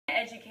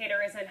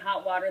educator is in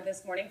hot water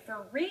this morning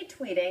for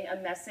retweeting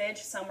a message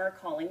some are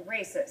calling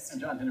racist. And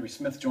John Henry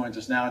Smith joins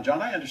us now. And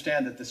John, I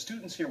understand that the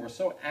students here were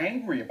so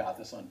angry about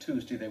this on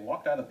Tuesday, they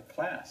walked out of the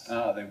class.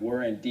 They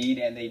were indeed,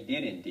 and they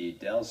did indeed.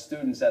 Del,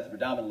 students at the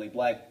predominantly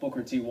black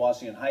Booker T.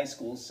 Washington High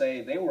School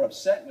say they were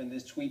upset when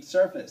this tweet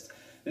surfaced.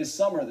 This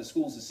summer, the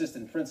school's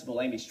assistant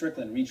principal, Amy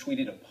Strickland,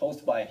 retweeted a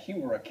post by a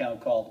humor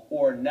account called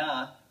Or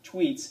Nah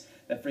Tweets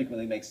that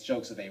frequently makes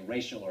jokes of a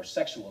racial or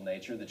sexual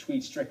nature. The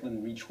tweet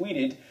Strickland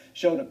retweeted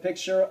showed a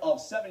picture of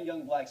 7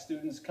 young black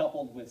students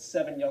coupled with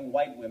 7 young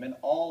white women,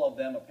 all of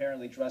them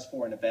apparently dressed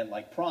for an event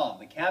like prom.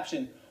 The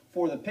caption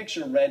for the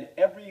picture read,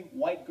 "Every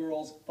white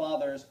girl's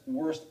father's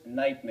worst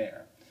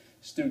nightmare."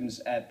 Students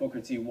at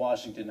Booker T.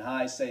 Washington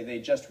High say they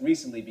just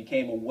recently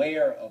became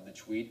aware of the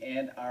tweet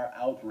and are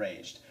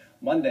outraged.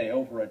 Monday,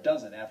 over a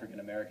dozen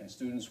African-American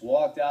students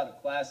walked out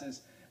of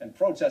classes and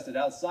protested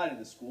outside of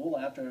the school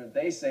after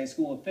they say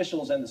school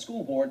officials and the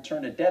school board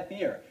turned a deaf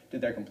ear to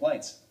their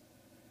complaints.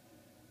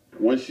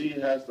 What she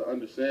has to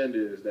understand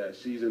is that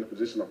she's in a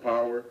position of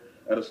power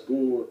at a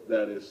school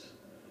that is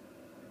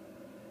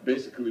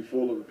basically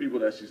full of the people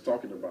that she's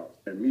talking about.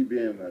 And me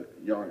being a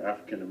young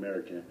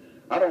African-American,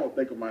 I don't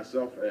think of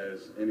myself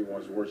as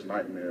anyone's worst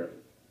nightmare.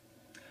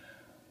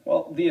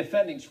 Well, the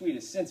offending tweet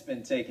has since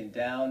been taken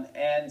down,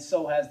 and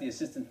so has the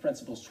assistant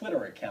principal's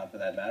Twitter account for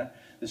that matter.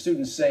 The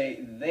students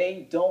say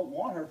they don't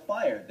want her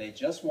fired. They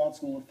just want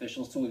school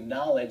officials to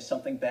acknowledge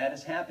something bad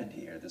has happened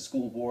here. The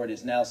school board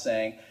is now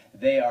saying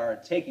they are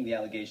taking the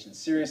allegations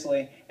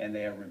seriously and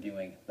they are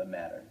reviewing the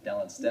matter. Del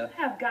and Steph?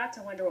 You have got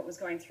to wonder what was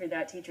going through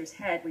that teacher's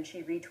head when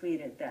she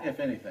retweeted that. If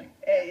anything.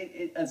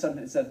 It's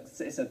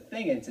a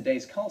thing in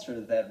today's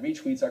culture that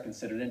retweets are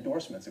considered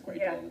endorsements a great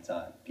deal of the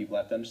time. People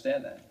have to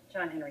understand that.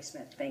 John Henry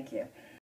Smith, thank you.